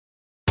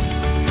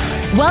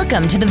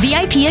Welcome to the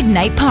VIP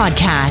Ignite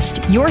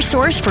podcast, your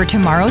source for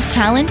tomorrow's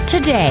talent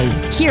today.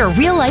 Hear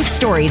real-life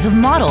stories of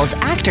models,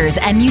 actors,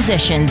 and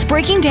musicians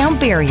breaking down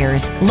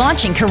barriers,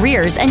 launching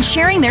careers, and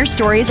sharing their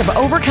stories of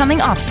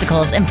overcoming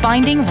obstacles and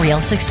finding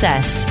real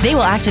success. They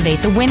will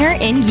activate the winner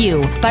in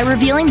you by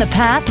revealing the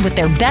path with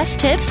their best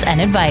tips and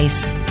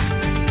advice.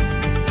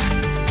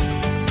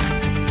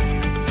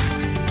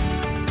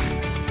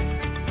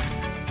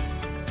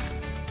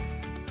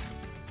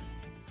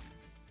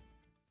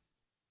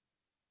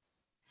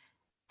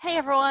 Hey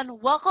everyone,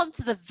 welcome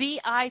to the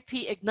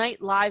VIP Ignite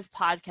Live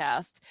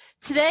podcast.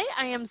 Today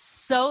I am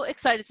so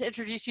excited to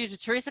introduce you to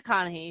Teresa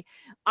Conahee.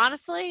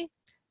 Honestly,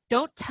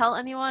 don't tell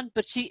anyone,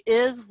 but she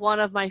is one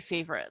of my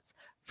favorites.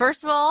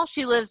 First of all,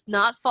 she lives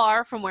not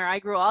far from where I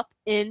grew up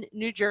in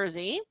New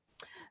Jersey.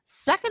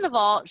 Second of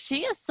all,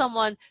 she is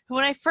someone who,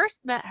 when I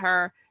first met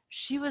her,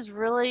 she was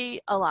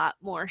really a lot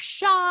more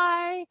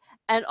shy,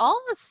 and all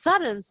of a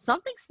sudden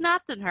something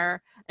snapped in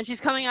her and she's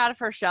coming out of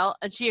her shell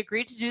and she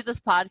agreed to do this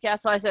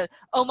podcast. So I said,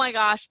 oh my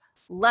gosh,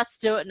 let's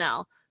do it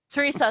now.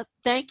 Teresa,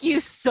 thank you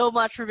so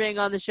much for being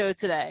on the show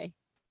today.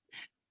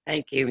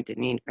 Thank you,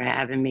 Deneen, for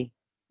having me.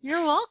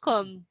 You're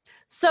welcome.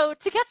 So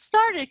to get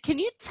started, can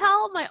you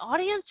tell my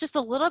audience just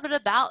a little bit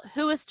about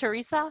who is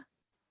Teresa?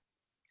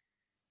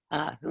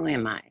 Who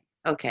am I?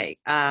 Okay.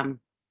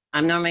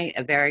 I'm normally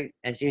a very,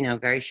 as you know,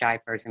 very shy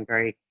person,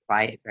 very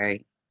quiet,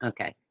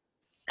 okay.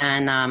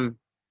 And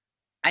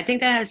I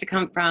think that has to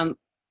come from,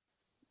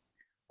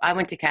 I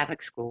went to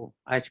Catholic school.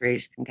 I was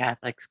raised in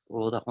Catholic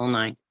school, the whole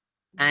nine.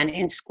 And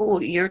in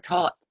school, you're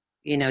taught,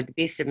 to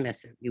be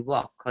submissive. You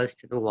walk close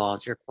to the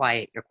walls. You're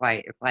quiet, you're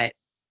quiet, you're quiet.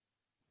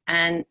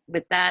 And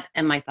with that,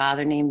 and my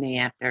father named me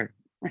after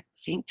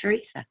St.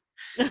 Teresa.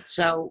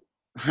 So,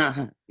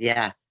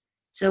 yeah.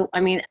 So, I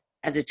mean,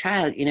 as a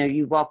child,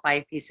 you walk by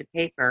a piece of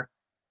paper,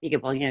 you go,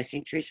 well,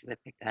 St. Teresa would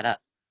pick that up.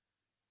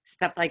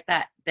 Stuff like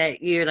that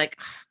you're like,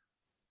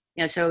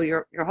 so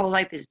your whole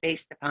life is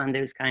based upon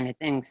those kind of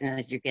things. And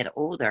as you get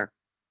older,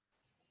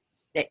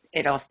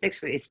 it all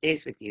sticks with you. It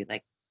stays with you.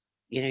 Like,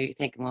 you're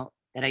thinking, well,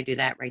 did I do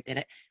that right?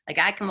 Like,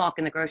 I can walk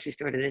in the grocery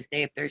store to this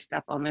day. If there's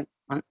stuff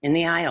in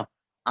the aisle,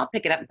 I'll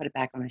pick it up and put it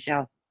back on the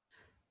shelf.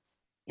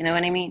 You know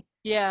what I mean?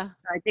 Yeah.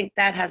 So I think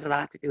that has a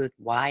lot to do with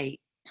why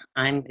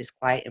I'm as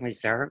quiet and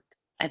reserved,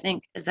 I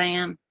think, as I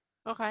am.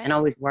 Okay. And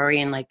always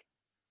worrying, like,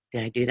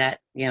 did I do that?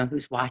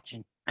 Who's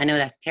watching? I know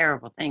that's a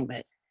terrible thing,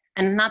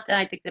 and not that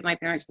I think that my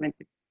parents meant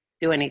to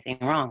do anything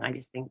wrong. I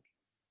just think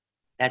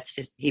that's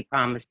just, he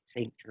promised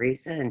St.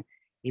 Teresa and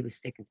he was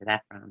sticking to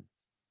that promise.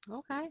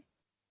 Okay.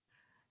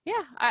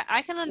 Yeah,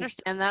 I can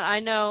understand that.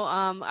 I know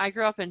I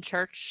grew up in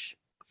church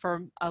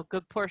for a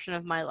good portion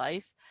of my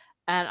life,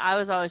 and I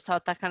was always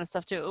taught that kind of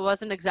stuff too. It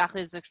wasn't exactly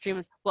as extreme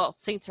as, well,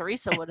 St.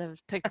 Teresa would have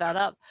picked that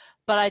up,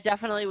 but I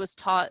definitely was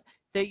taught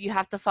that you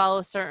have to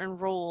follow certain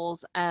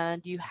rules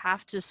and you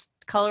have to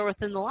color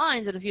within the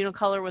lines. And if you don't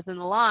color within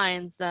the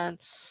lines, then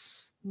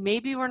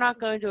maybe we're not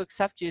going to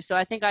accept you. So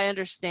I think I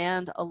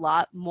understand a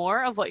lot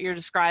more of what you're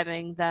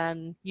describing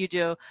than you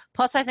do.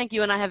 Plus, I think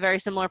you and I have very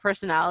similar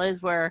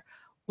personalities where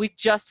we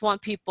just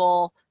want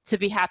people to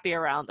be happy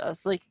around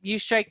us. Like, you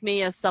strike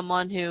me as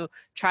someone who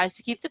tries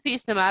to keep the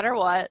peace no matter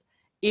what,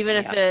 even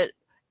if it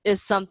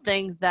is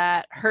something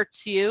that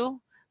hurts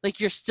you. Like,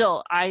 you're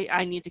still,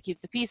 I need to keep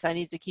the peace. I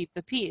need to keep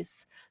the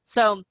peace.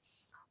 So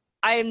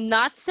I'm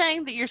not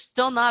saying that you're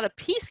still not a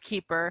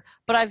peacekeeper,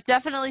 but I've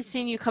definitely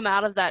seen you come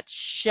out of that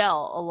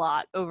shell a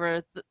lot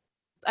over,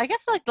 I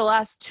guess, like the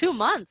last 2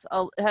 months.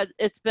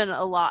 It's been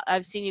a lot.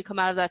 I've seen you come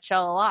out of that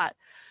shell a lot.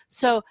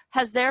 So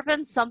has there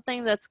been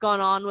something that's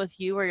gone on with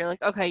you where you're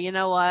like, okay, you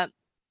know what?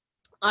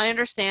 I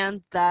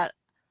understand that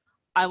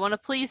I want to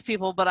please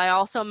people, but I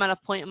also am at a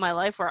point in my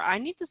life where I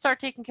need to start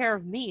taking care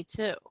of me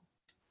too.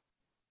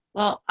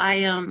 Well,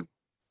 my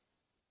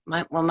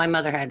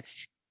mother had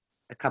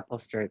a couple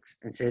of strokes,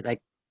 and so,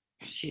 like,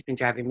 she's been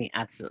driving me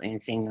absolutely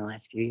insane the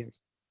last few years.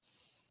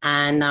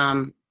 And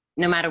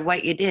no matter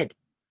what you did,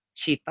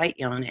 she'd fight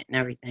you on it and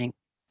everything.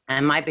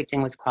 And my big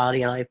thing was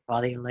quality of life,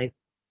 quality of life.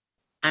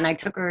 And I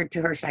took her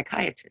to her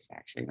psychiatrist,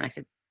 actually, and I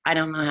said, I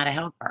don't know how to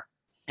help her.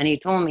 And he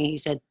told me, he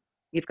said,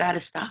 you've got to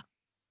stop.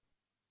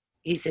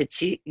 He said,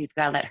 you've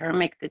got to let her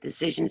make the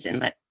decisions,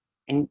 and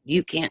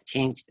you can't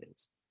change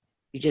those.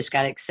 You just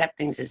got to accept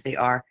things as they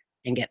are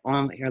and get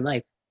on with your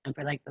life. And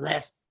for like the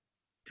last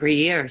 3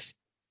 years,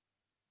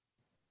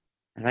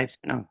 my life's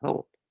been on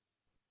hold.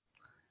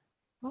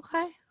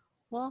 Okay.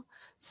 Well,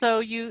 so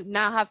you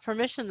now have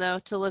permission, though,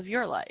 to live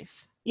your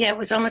life. Yeah, it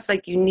was almost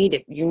like you need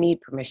it. You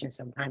need permission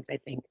sometimes, I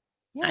think.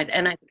 Yeah.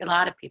 And I think a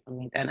lot of people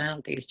need that. And I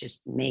don't think it's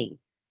just me.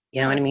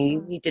 You know what I mean?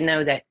 You need to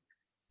know that,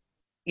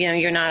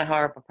 you're not a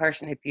horrible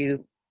person if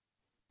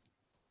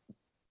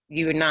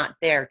you're not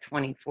there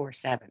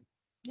 24/7.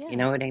 Yeah. You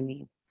know what I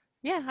mean?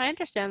 Yeah, I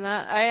understand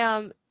that.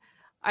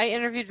 I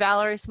interviewed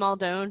Valerie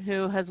Smaldone,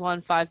 who has won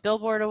 5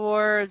 Billboard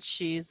Awards.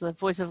 She's the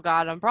voice of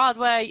God on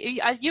Broadway.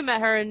 You met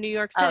her in New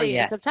York City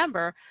in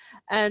September,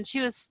 and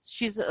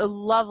she's a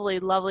lovely,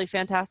 lovely,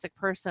 fantastic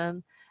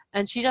person,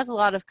 and she does a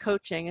lot of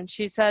coaching. And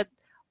she said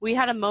we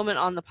had a moment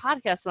on the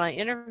podcast when I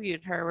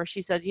interviewed her where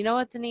she said, you know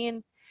what,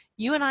 Deneen,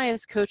 you and I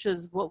as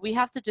coaches, what we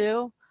have to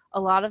do a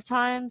lot of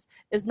times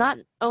is not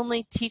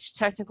only teach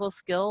technical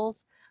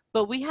skills,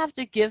 but we have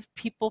to give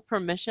people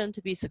permission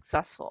to be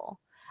successful.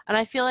 And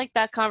I feel like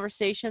that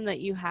conversation that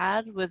you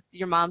had with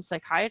your mom's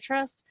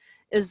psychiatrist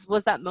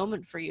was that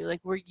moment for you,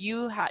 like where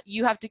you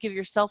have to give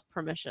yourself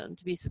permission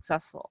to be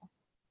successful.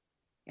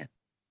 Yeah.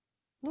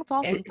 That's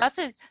awesome.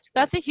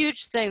 That's a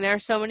huge thing. There are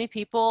so many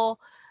people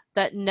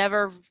that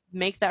never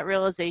make that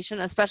realization,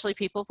 especially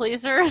people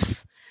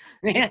pleasers,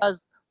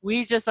 because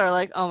we just are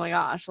like, oh my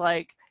gosh,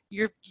 like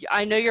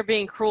I know you're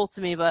being cruel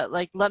to me, but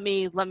like, let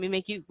me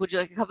make you, would you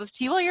like a cup of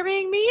tea while you're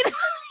being mean?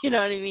 You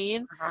know what I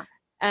mean? Uh-huh.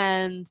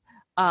 And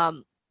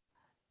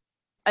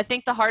I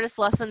think the hardest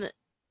lesson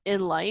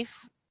in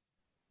life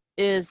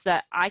is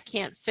that I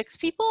can't fix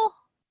people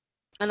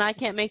and I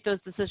can't make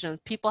those decisions.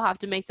 People have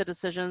to make the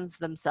decisions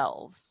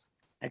themselves.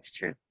 That's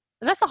true.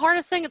 And that's the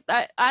hardest thing.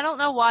 I don't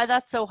know why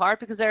that's so hard,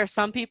 because there are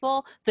some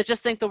people that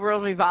just think the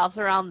world revolves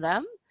around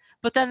them.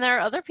 But then there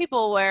are other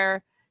people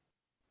where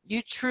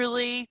you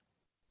truly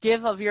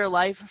give of your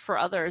life for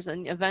others,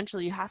 and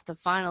eventually you have to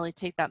finally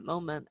take that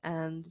moment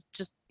and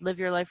just live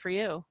your life for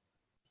you.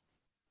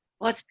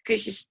 Well, it's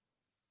because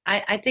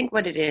I think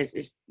what it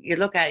is you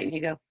look at it and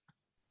you go,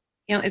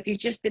 you know, if you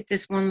just did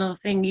this one little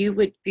thing, you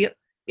would feel,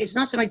 it's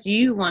not so much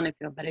you want to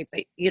feel better,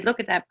 but you look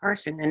at that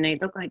person and they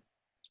look like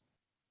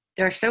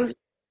they're so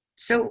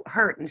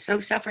hurt and so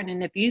suffering.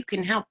 And if you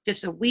can help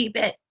just a wee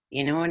bit,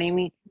 you know what I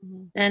mean?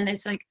 Mm-hmm. Then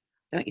it's like,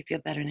 don't you feel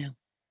better now?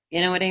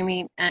 You know what I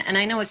mean? And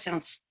I know it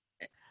sounds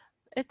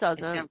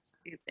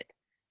stupid,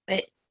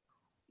 but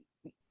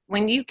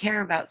when you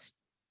care about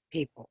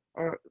people,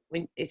 or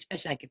when,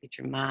 especially like if it's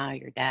your mom or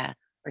your dad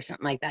or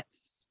something like that,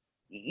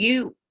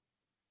 you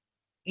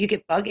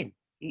get bugging.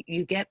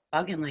 You get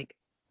bugging, like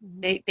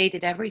mm-hmm. they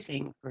did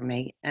everything for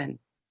me, and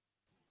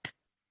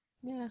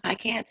I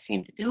can't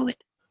seem to do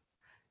it.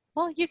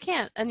 Well, you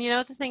can't. And you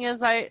know, the thing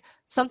is,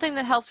 something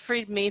that helped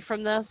freed me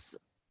from this,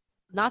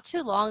 not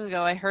too long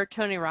ago, I heard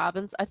Tony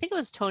Robbins. I think it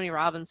was Tony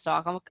Robbins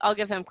talk. I'll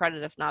give him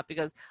credit if not,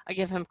 because I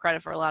give him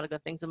credit for a lot of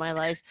good things in my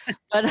life.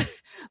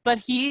 But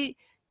he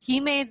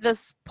made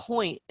this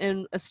point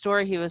in a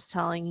story he was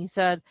telling. He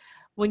said,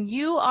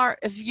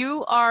 if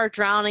you are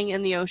drowning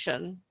in the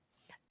ocean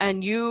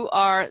and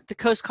the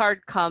Coast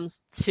Guard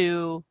comes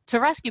to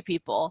rescue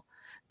people,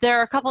 there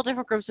are a couple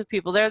different groups of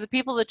people. There are the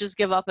people that just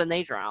give up and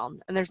they drown,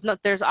 and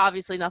there's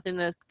obviously nothing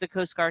that the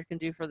Coast Guard can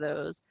do for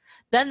those.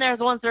 Then there are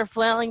the ones that are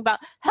flailing about,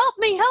 help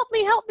me, help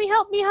me, help me,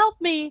 help me, help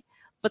me,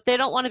 but they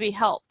don't want to be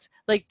helped.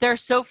 Like, they're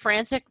so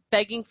frantic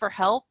begging for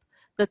help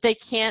that they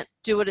can't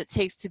do what it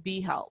takes to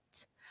be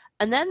helped.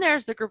 And then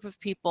there's the group of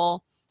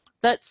people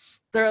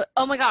they're,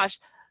 oh my gosh,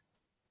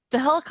 the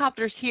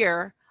helicopter's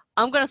here,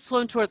 I'm going to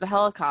swim toward the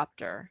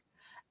helicopter.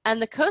 And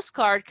the Coast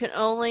Guard can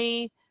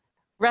only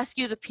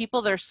rescue the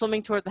people that are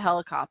swimming toward the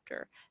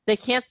helicopter. They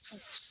can't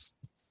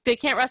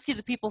rescue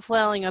the people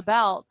flailing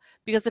about,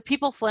 because the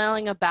people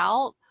flailing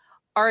about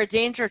are a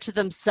danger to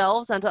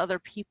themselves and to other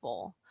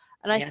people.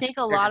 And I think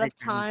a lot of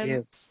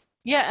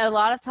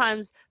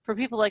times for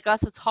people like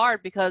us, it's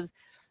hard, because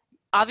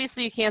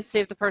obviously you can't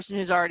save the person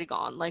who's already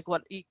gone. Like,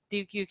 what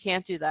you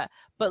can't do that.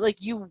 But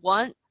like, you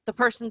want the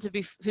person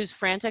who's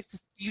frantic,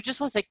 you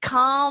just want to say,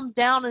 calm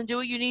down and do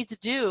what you need to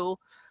do.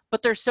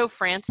 But they're so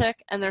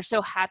frantic and they're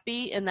so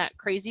happy in that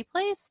crazy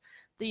place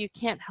that you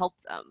can't help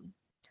them.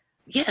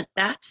 Yeah,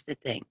 that's the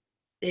thing.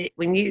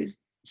 When you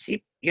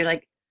see, you're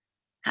like,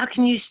 how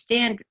can you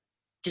stand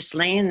just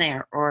laying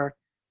there or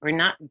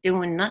not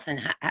doing nothing?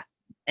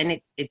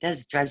 And it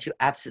does drive you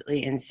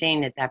absolutely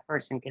insane that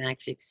person can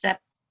actually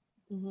accept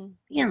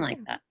being like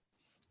that.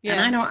 Yeah.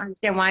 And I don't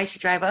understand why it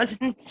should drive us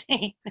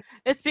insane.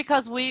 It's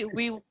because we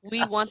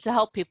want to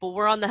help people.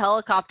 We're on the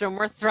helicopter and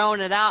we're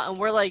throwing it out, and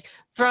we're like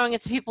throwing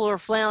it to people who are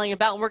flailing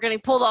about, and we're getting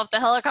pulled off the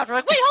helicopter.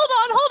 Like, wait,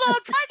 hold on,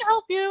 I'm trying to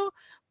help you.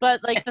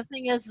 But like, the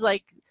thing is,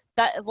 like,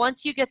 that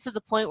once you get to the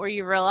point where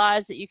you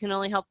realize that you can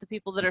only help the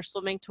people that are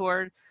swimming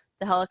toward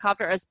the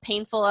helicopter, as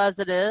painful as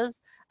it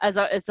is, as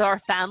our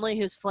family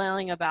who's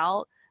flailing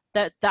about,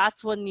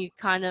 that's when you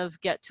kind of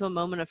get to a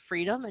moment of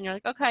freedom, and you're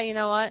like, okay, you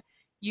know what?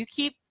 You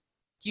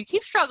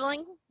keep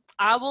struggling,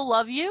 I will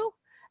love you.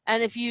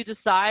 And if you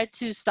decide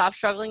to stop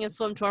struggling and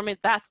swim toward me,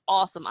 that's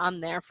awesome.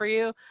 I'm there for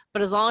you.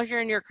 But as long as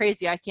you're in your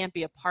crazy, I can't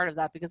be a part of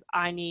that, because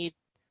I need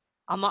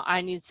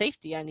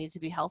safety. I need to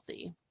be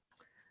healthy.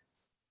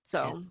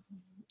 So yes.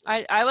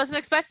 I wasn't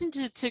expecting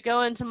to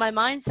go into my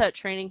mindset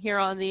training here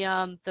on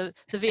the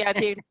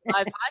VIP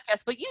Live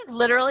podcast, but you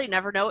literally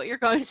never know what you're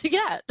going to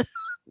get.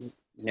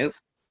 Nope.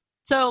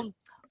 So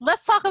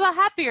let's talk about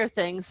happier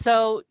things.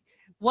 So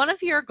one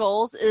of your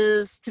goals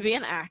is to be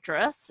an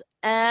actress,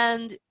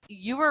 and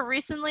you were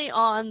recently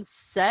on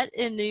set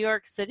in New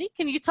York City.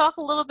 Can you talk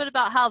a little bit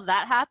about how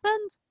that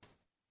happened?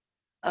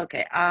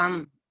 Okay.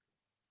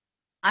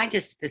 I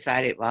just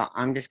decided, well,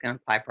 I'm just going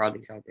to apply for all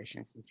these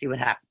auditions and see what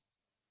happens.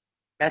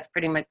 That's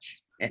pretty much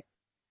it.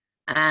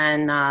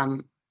 And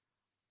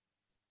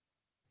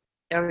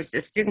there was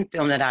a student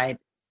film that I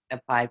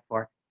applied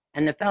for,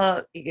 And the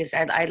fellow, he goes,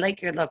 I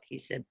like your look. He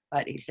said,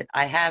 but he said,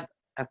 I have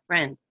a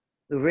friend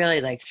who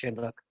really likes your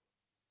look.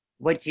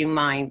 Would you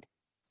mind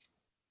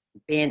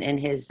being in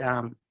his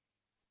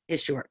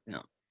short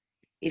film?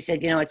 He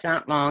said, it's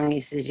not long.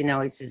 He says,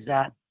 he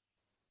said,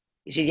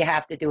 you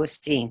have to do a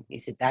scene. He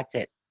said, that's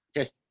it.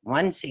 Just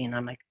one scene.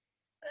 I'm like,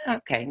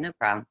 okay, no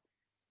problem.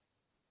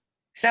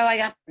 So I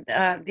got,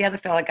 the other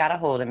fella got a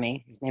hold of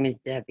me. His name is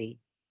Debbie.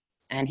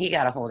 And he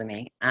got a hold of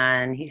me.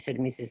 And he said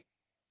to me, he says,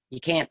 you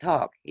can't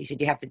talk. He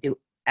said, you have to do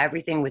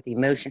everything with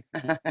emotion.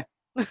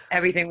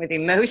 Everything with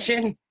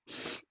emotion.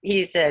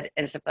 He said,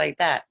 and stuff like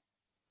that.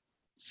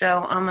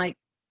 So I'm like,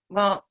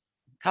 well,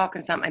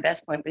 talking's not my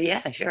best point, but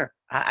yeah, sure.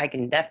 I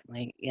can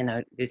definitely,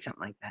 do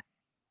something like that.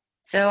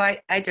 So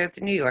I drove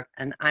to New York,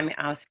 and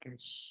I was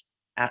scared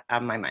out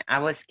of my mind. I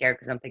was scared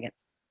because I'm thinking,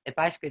 if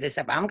I screw this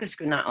up, I'm going to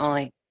screw not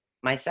only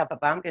myself up,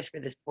 but I'm going to screw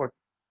this poor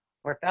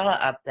fella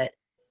up that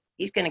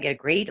he's going to get a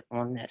grade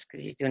on this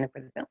because he's doing it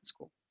for the film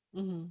school.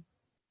 Mm-hmm.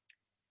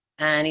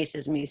 And he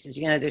says to me,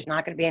 there's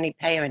not going to be any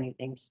pay or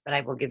anything, but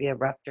I will give you a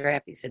rough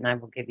draft. He said, and I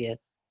will give you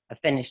a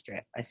finished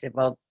draft. I said,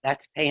 well,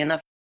 that's pay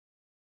enough.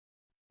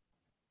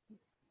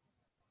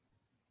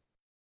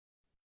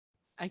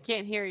 I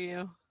can't hear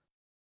you.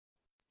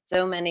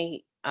 So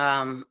many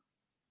auditions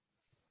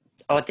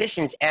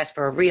ask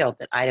for a reel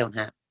that I don't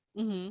have.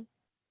 Mm-hmm.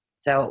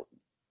 So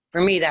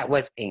for me, that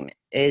was payment.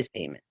 It is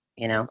payment,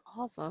 That's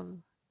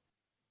awesome.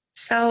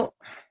 So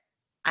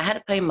I had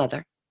to play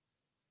mother.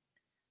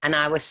 And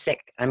I was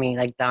sick. I mean,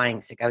 like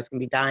dying sick. I was going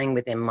to be dying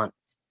within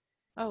months.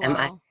 Oh, wow. And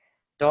my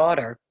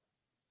daughter,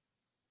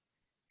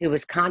 who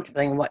was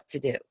contemplating what to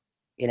do,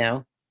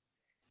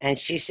 and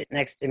she's sitting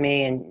next to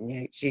me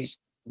and she's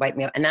wiping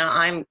me up. And now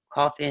I'm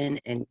coughing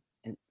and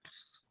have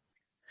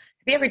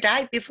you ever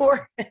died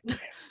before?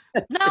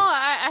 No,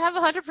 I have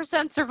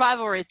 100%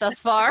 survival rate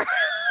thus far.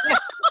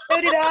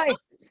 So did I.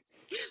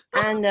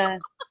 And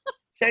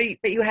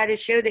but you had to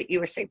show that you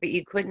were sick, but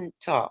you couldn't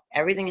talk.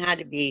 Everything had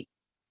to be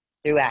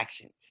through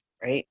actions,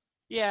 right?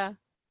 Yeah.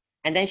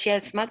 And then she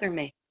had to smother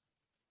me.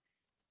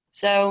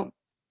 So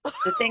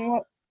the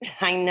thing,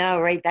 I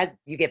know, right? That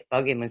you get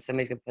bugging when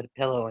somebody's gonna put a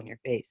pillow on your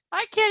face.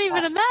 I can't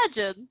even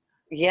imagine.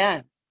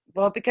 Yeah,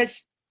 well,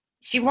 because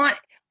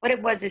what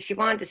it was is she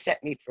wanted to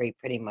set me free,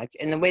 pretty much.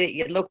 And the way that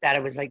you looked at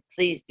it was like,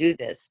 please do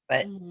this,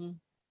 but Mm-hmm.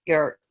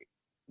 you're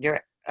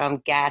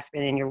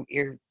gasping and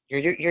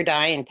you're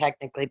dying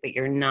technically, but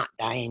you're not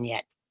dying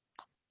yet.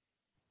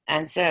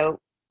 And so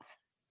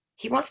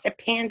he wants to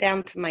pan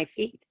down to my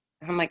feet.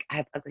 I'm like, I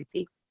have ugly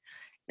feet.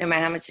 No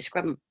matter how much you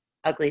scrub them,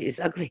 ugly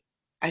is ugly.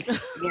 I said,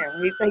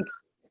 he's like,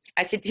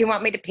 I said, do you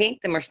want me to paint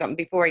them or something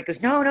before? He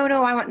goes, no,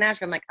 I want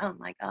natural. I'm like, oh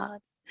my God,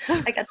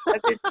 I got the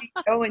ugly feet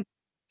going.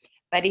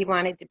 But he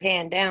wanted to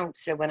pan down.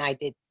 So when I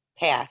did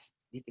pass,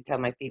 you could tell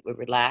my feet would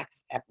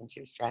relax after when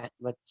she was trying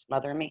to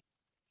smother me.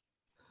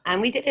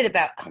 And we did it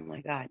about, oh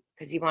my God,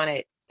 because he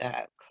wanted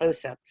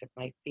close-ups of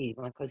my feet,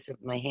 close-ups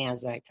of my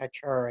hands when I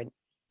touch her, and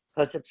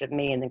close-ups of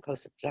me, and then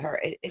close-ups of her.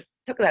 It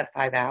took about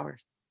 5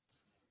 hours.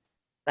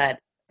 But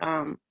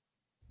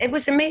it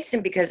was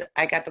amazing because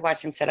I got to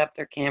watch them set up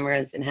their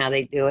cameras and how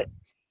they do it.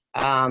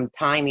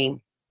 Timing's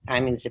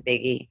a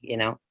biggie,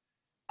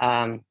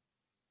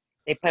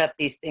 They put up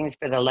these things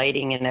for the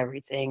lighting and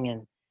everything,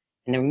 and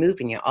they're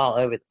moving you all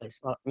over the place.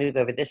 Well, move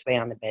over this way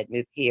on the bed,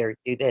 move here,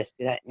 do this,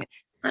 do that.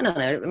 I don't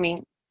know. I mean,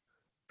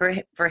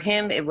 for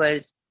him, it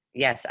was,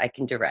 yes, I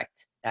can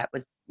direct. That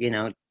was,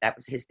 that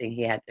was his thing.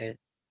 He had to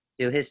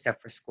do his stuff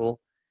for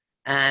school.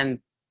 And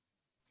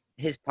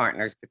his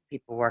partners, the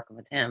people working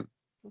with him.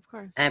 Of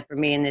course. And for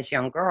me and this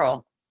young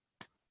girl,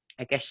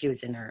 I guess she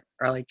was in her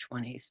early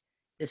 20s.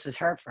 This was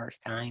her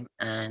first time.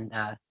 And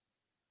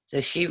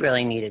so she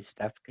really needed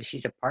stuff because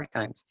she's a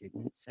part-time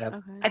student. So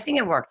Okay. I think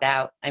it worked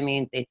out. I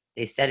mean,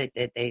 they said it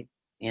did. They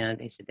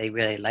said they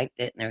really liked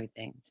it and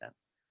everything. So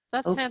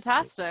That's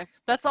fantastic.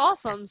 That's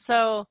awesome.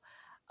 So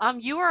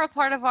you were a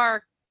part of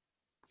our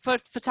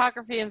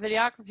photography and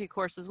videography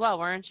course as well,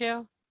 weren't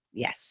you?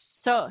 Yes.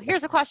 So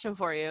here's a question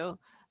for you.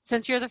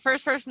 Since you're the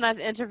first person I've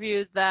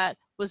interviewed that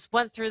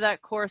went through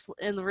that course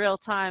in real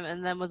time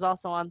and then was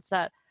also on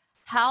set,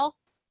 how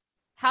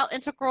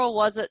integral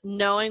was it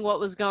knowing what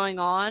was going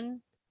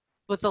on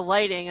with the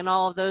lighting and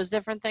all of those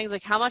different things?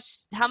 Like how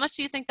much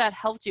do you think that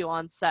helped you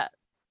on set?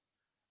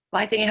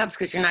 Well, I think it helps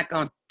because you're not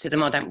going to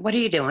them all the time. What are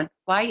you doing?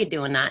 Why are you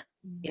doing that?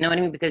 You know what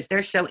I mean? Because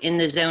they're so in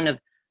the zone of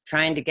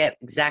trying to get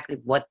exactly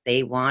what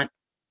they want.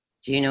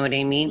 Do you know what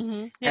I mean?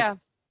 Mm-hmm. Yeah.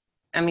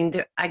 I mean,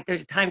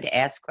 there's time to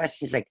ask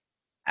questions, like,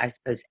 I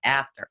suppose,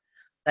 after.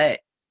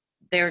 But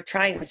they're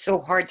trying so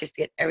hard just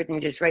to get everything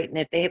just right. And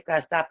if they have got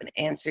to stop and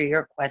answer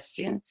your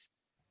questions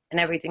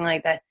and everything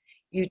like that,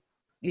 you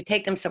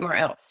take them somewhere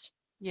else.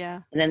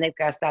 Yeah. And then they've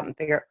got to stop and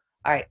figure,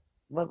 all right,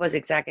 what was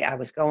exactly I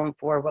was going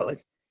for?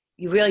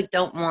 You really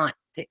don't want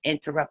to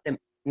interrupt them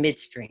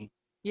midstream.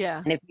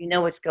 Yeah. And if you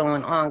know what's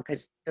going on,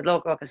 because the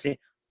little girl can say,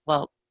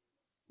 well,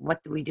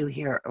 what do we do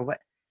here? Or what?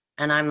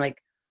 And I'm like,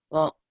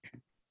 well,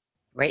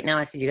 right now,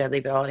 I said, you got to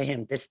leave it all to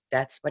him.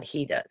 That's what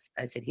he does.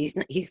 I said,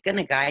 he's going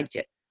to guide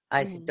you.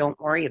 I said, don't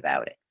worry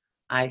about it.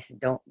 I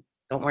said, don't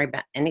worry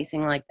about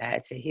anything like that. I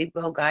said, he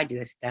will guide you.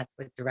 I said, that's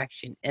what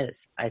direction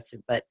is. I said,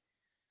 but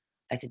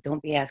I said,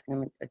 don't be asking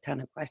him a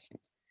ton of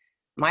questions.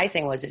 My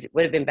thing was, it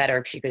would have been better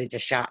if she could have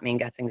just shot me and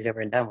got things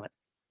over and done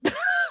with.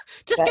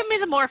 Just give me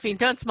the morphine.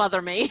 Don't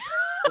smother me.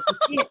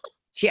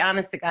 she,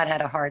 honest to God,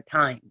 had a hard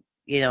time,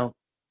 putting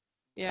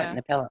Yeah.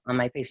 the pillow on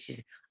my face. She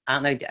said, I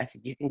don't know. I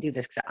said, you can do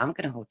this because I'm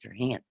going to hold your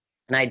hand.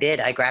 And I did.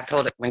 I grabbed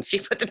hold of, when she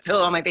put the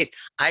pillow on my face,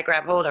 I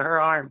grabbed hold of her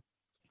arm.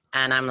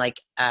 And I'm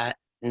like,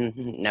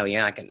 no,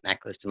 you're not getting that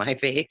close to my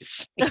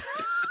face.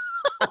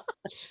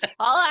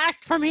 I'll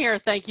act from here.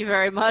 Thank you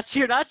very much.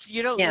 You're not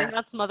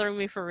smothering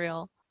me for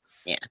real.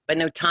 Yeah. But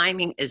no,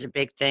 timing is a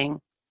big thing.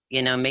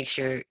 Make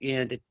sure,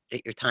 that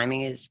your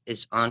timing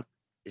is on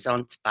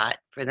spot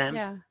for them.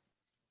 Yeah.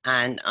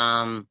 And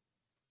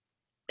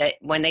that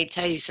when they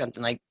tell you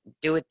something like,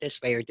 do it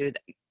this way or do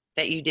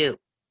that you do.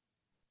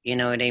 You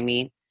know what I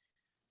mean?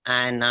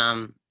 And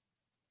I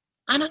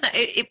don't know.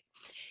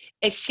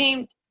 It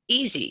seemed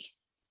easy.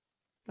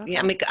 Okay. Yeah,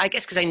 I mean, I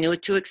guess because I knew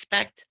what to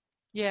expect.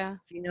 Yeah.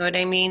 You know what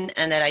I mean?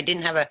 And that I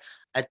didn't have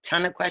a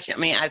ton of questions. I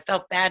mean, I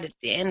felt bad at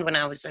the end when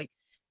I was like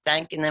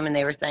thanking them and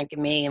they were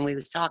thanking me and we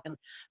was talking,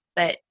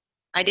 but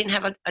I didn't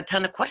have a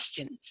ton of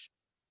questions.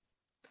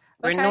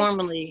 Where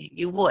normally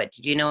you would.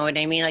 You know what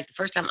I mean? Like the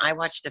first time I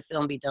watched the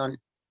film be done,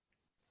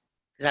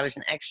 because I was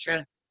an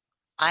extra,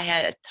 I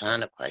had a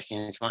ton of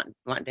questions, wanting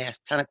to ask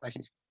a ton of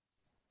questions.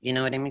 You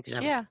know what I mean? Because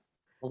I was,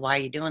 well, why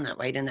are you doing that?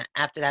 Why are you doing that?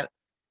 After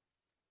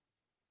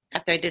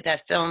I did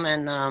that film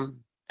and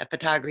that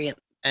photography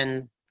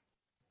and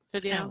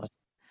video,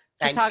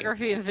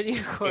 photography and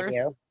video course.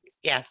 Video.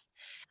 Yes.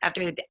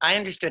 After I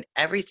understood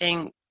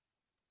everything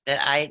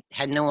that I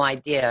had no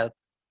idea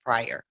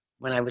prior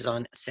when I was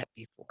on set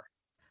before.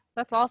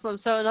 That's awesome.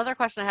 So another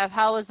question I have,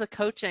 how was the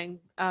coaching?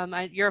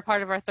 You're a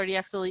part of our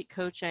 30X Elite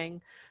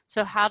coaching.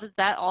 So how did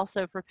that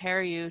also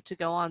prepare you to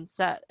go on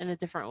set in a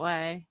different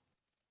way?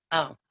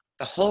 Oh,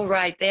 the whole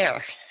ride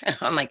there.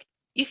 I'm like,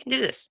 you can do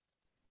this.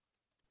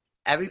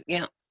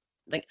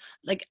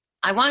 Like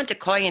I wanted to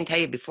call you and tell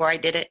you before I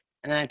did it.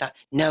 And then I thought,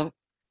 no,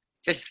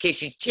 just in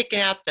case you chicken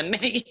out the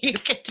minute you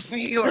get to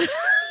New York.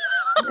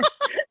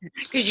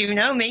 Because you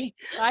know me.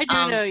 I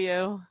do know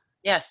you.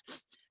 Yes.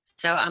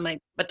 So I'm like,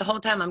 but the whole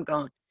time I'm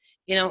going,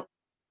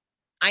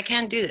 I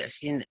can do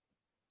this.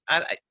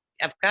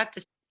 I've got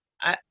this.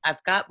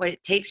 I've got what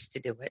it takes to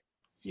do it.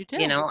 You do.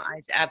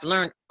 I've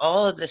learned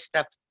all of the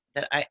stuff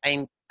that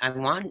I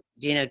want,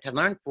 to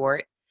learn for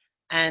it.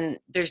 And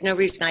there's no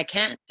reason I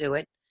can't do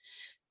it.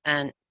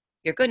 And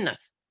you're good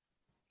enough.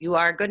 You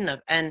are good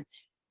enough. And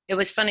it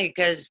was funny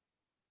because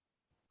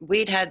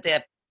we'd had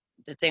the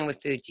thing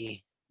with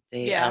Fuji,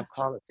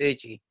 call it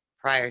Fuji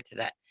prior to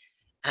that.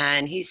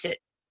 And he said,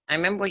 I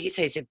remember what he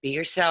said. He said, be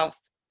yourself.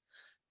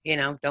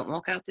 Don't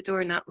walk out the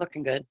door not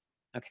looking good.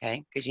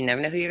 Okay. Because you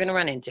never know who you're going to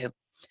run into.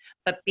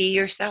 But be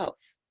yourself.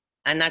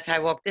 And that's how I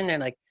walked in there.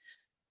 Like,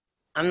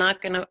 I'm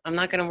not going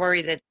to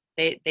worry that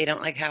they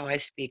don't like how I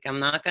speak. I'm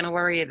not going to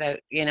worry about,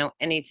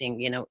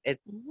 anything,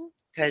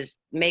 because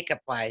makeup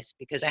wise,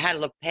 because I had to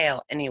look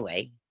pale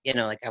anyway,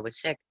 like I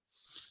was sick.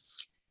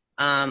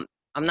 I'm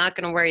not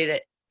going to worry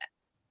that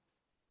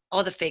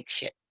all the fake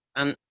shit.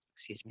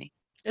 Excuse me.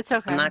 It's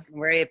okay. I'm not going to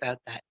worry about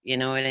that. You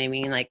know what I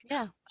mean? Like,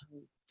 yeah.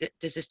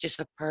 Does this just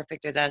look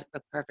perfect or does it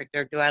look perfect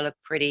or do I look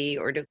pretty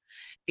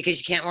because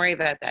you can't worry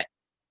about that.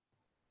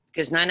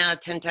 Because 9 out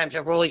of 10 times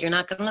a roll, you're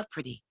not going to look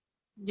pretty.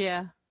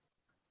 Yeah.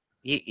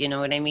 You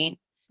know what I mean?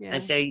 Yeah.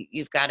 And so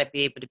you've got to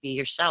be able to be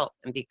yourself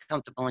and be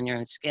comfortable in your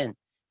own skin.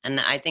 And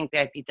I think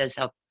VIP does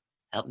help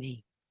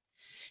me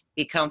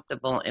be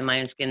comfortable in my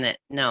own skin that,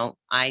 no,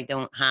 I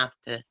don't have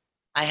to.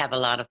 I have a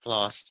lot of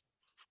flaws,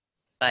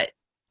 but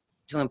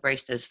to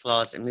embrace those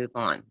flaws and move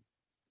on.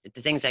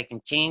 The things I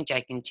can change,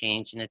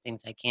 and the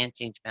things I can't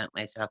change about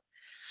myself,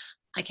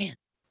 I can't.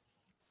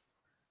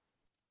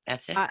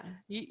 That's it.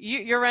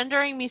 You're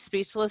rendering me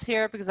speechless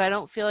here because I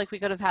don't feel like we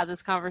could have had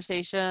this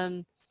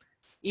conversation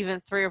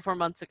even 3 or 4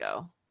 months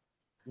ago.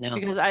 No.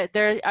 Because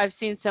I've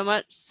seen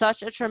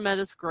such a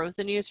tremendous growth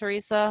in you,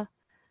 Teresa,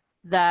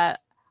 that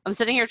I'm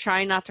sitting here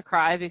trying not to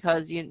cry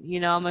because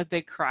I'm a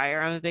big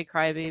crier. I'm a big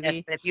crybaby.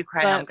 Yes, but if you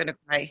cry, I'm gonna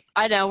cry.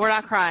 I know we're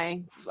not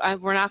crying.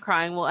 We're not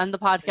crying. We'll end the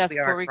podcast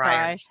before we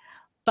cry.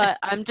 But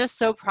I'm just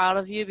so proud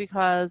of you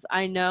because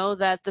I know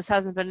that this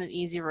hasn't been an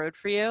easy road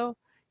for you.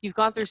 You've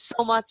gone through so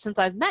much since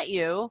I've met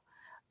you,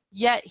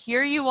 yet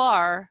here you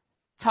are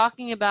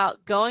talking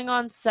about going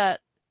on set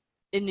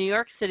in New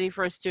York City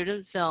for a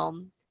student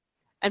film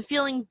and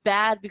feeling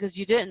bad because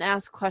you didn't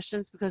ask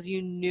questions because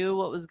you knew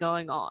what was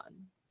going on.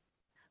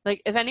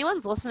 Like, if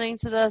anyone's listening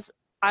to this,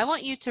 I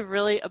want you to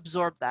really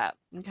absorb that,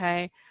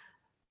 okay?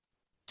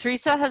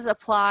 Teresa has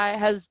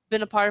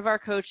been a part of our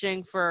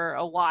coaching for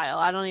a while.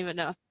 I don't even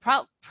know.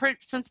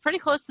 Since pretty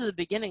close to the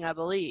beginning, I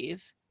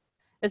believe.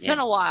 It's been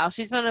a while.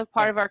 She's been a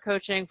part of our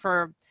coaching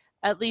for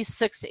at least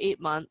 6 to 8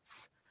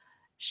 months.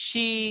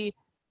 She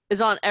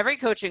is on every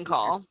coaching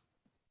call.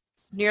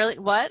 Nearly,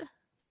 what?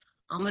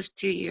 Almost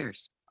 2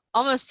 years.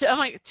 Almost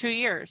 2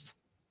 years.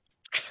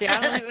 See,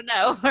 I don't even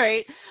know,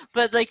 right?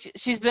 But like,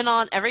 she's been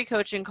on every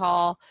coaching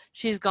call.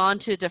 She's gone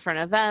to different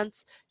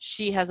events.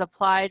 She has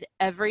applied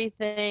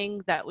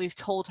everything that we've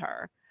told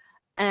her.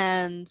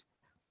 And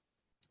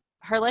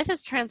her life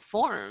has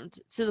transformed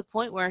to the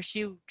point where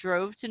she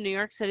drove to New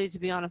York City to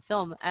be on a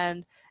film.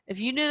 And if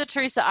you knew the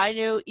Teresa I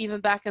knew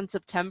even back in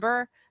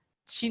September,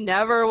 she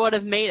never would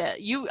have made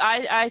it. You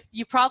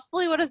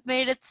probably would have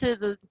made it to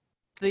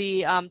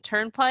the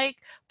turnpike,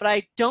 but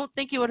I don't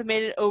think you would have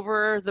made it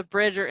over the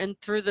bridge or in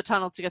through the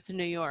tunnel to get to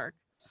New York.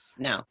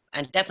 No,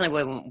 I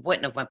definitely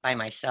wouldn't have went by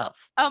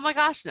myself. Oh my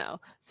gosh, no.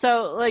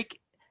 So like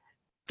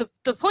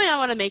the point I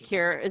want to make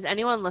here is,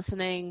 anyone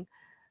listening,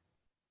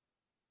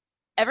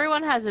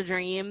 everyone has a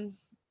dream,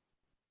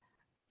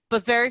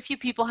 but very few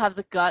people have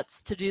the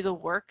guts to do the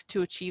work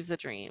to achieve the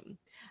dream.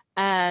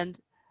 And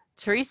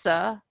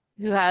Teresa,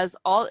 who has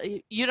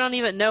you don't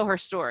even know her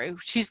story.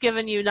 She's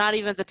given you not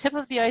even the tip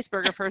of the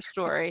iceberg of her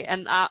story.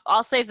 And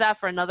I'll save that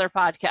for another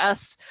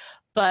podcast.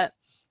 But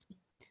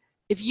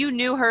if you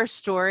knew her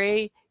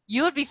story,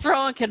 you would be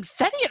throwing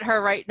confetti at her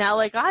right now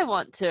like I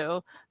want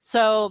to.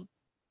 So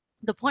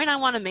the point I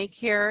want to make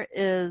here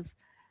is,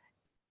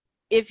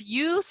 if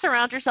you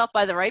surround yourself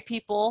by the right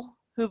people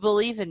who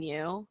believe in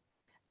you,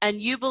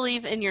 and you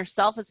believe in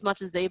yourself as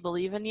much as they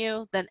believe in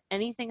you, then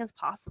anything is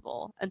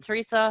possible. And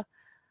Teresa,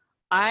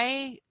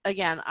 I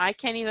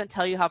can't even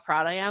tell you how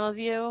proud I am of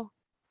you,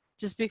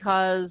 just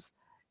because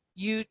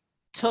you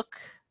took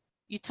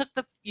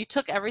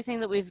everything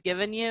that we've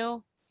given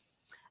you,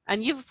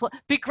 and you've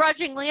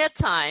begrudgingly at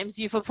times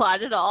you've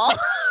applied it all.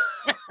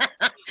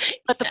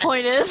 But the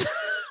point is,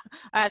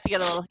 I have to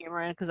get a little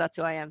humor in because that's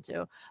who I am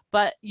too.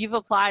 But you've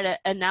applied it,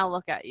 and now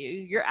look at you.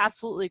 You're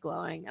absolutely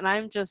glowing, and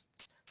I'm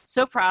just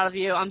so proud of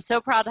you. I'm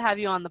so proud to have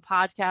you on the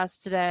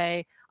podcast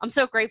today. I'm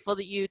so grateful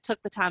that you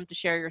took the time to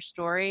share your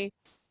story.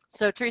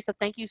 So Teresa,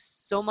 thank you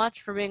so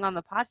much for being on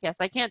the podcast.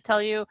 I can't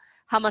tell you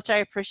how much I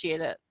appreciate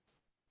it.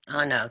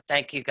 Oh no,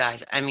 thank you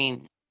guys. I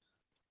mean,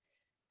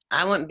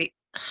 I wouldn't be,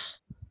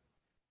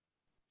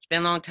 it's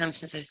been a long time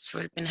since I've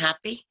sort of been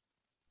happy,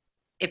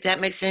 if that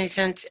makes any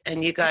sense.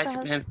 And you guys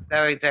have been a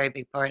very, very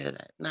big part of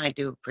that. And I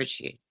do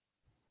appreciate it.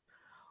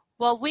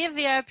 Well, we at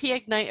VIP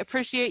Ignite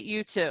appreciate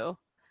you too.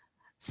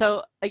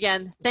 So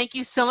again, thank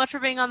you so much for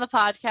being on the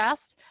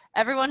podcast.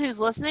 Everyone who's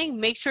listening,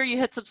 make sure you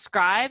hit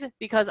subscribe,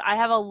 because I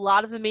have a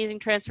lot of amazing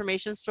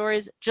transformation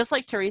stories just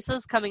like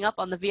Teresa's coming up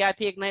on the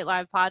VIP Ignite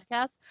Live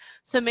podcast.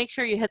 So make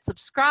sure you hit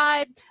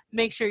subscribe,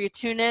 make sure you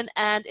tune in.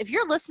 And if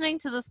you're listening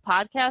to this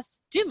podcast,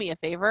 do me a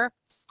favor,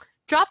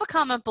 drop a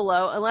comment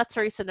below and let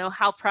Teresa know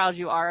how proud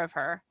you are of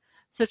her.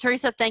 So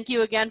Teresa, thank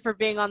you again for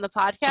being on the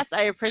podcast.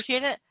 I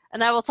appreciate it.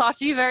 And I will talk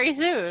to you very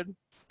soon.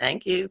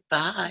 Thank you.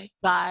 Bye.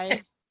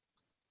 Bye.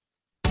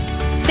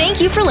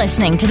 Thank you for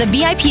listening to the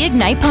VIP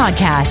Ignite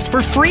podcast.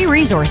 For free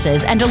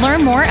resources and to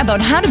learn more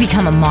about how to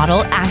become a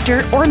model,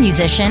 actor, or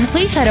musician,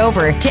 please head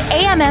over to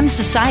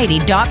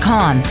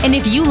AMMsociety.com. And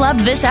if you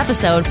loved this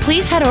episode,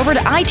 please head over to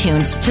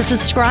iTunes to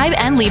subscribe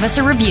and leave us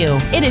a review.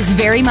 It is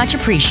very much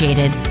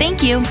appreciated.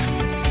 Thank you.